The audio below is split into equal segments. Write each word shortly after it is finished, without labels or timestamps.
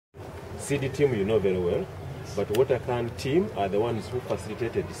CD team you know very well, but WaterCan team are the ones who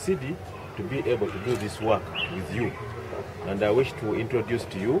facilitated CD to be able to do this work with you. And I wish to introduce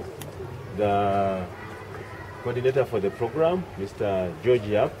to you the coordinator for the program, Mr. George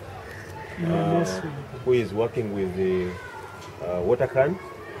Yap, who is working with the WaterCan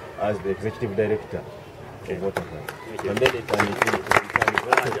as the executive director of WaterCan. And then you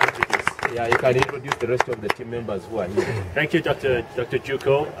can introduce the rest of the team members who are here. Thank you, Dr.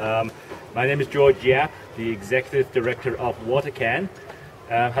 Juko. My name is George Yap, the executive director of WaterCan.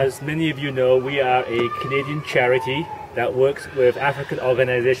 As many of you know, we are a Canadian charity that works with African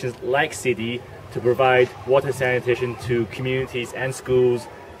organizations like CD to provide water sanitation to communities and schools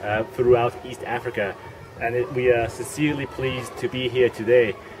throughout East Africa. And we are sincerely pleased to be here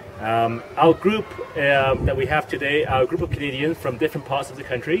today. Our group that we have today, our group of Canadians from different parts of the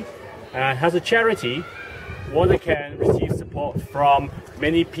country, has a charity. WaterCan receives support from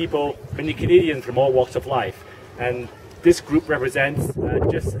many people, many Canadians from all walks of life. And this group represents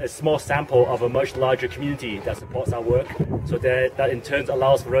just a small sample of a much larger community that supports our work, so that in turn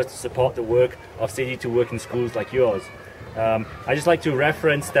allows for us to support the work of CD to work in schools like yours. I just like to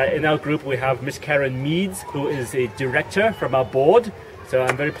reference that in our group we have Miss Karen Meads, who is a director from our board, so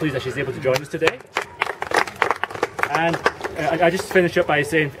I'm very pleased that she's able to join us today. And I just finish up by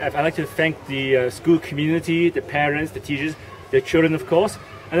saying I'd like to thank the school community, the parents, the teachers, the children of course.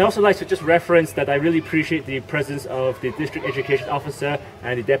 And I also like to just reference that I really appreciate the presence of the District Education Officer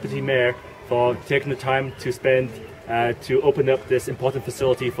and the Deputy Mayor for taking the time to spend to open up this important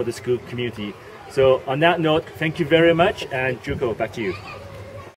facility for the school community. So on that note, thank you very much, and Juko, back to you.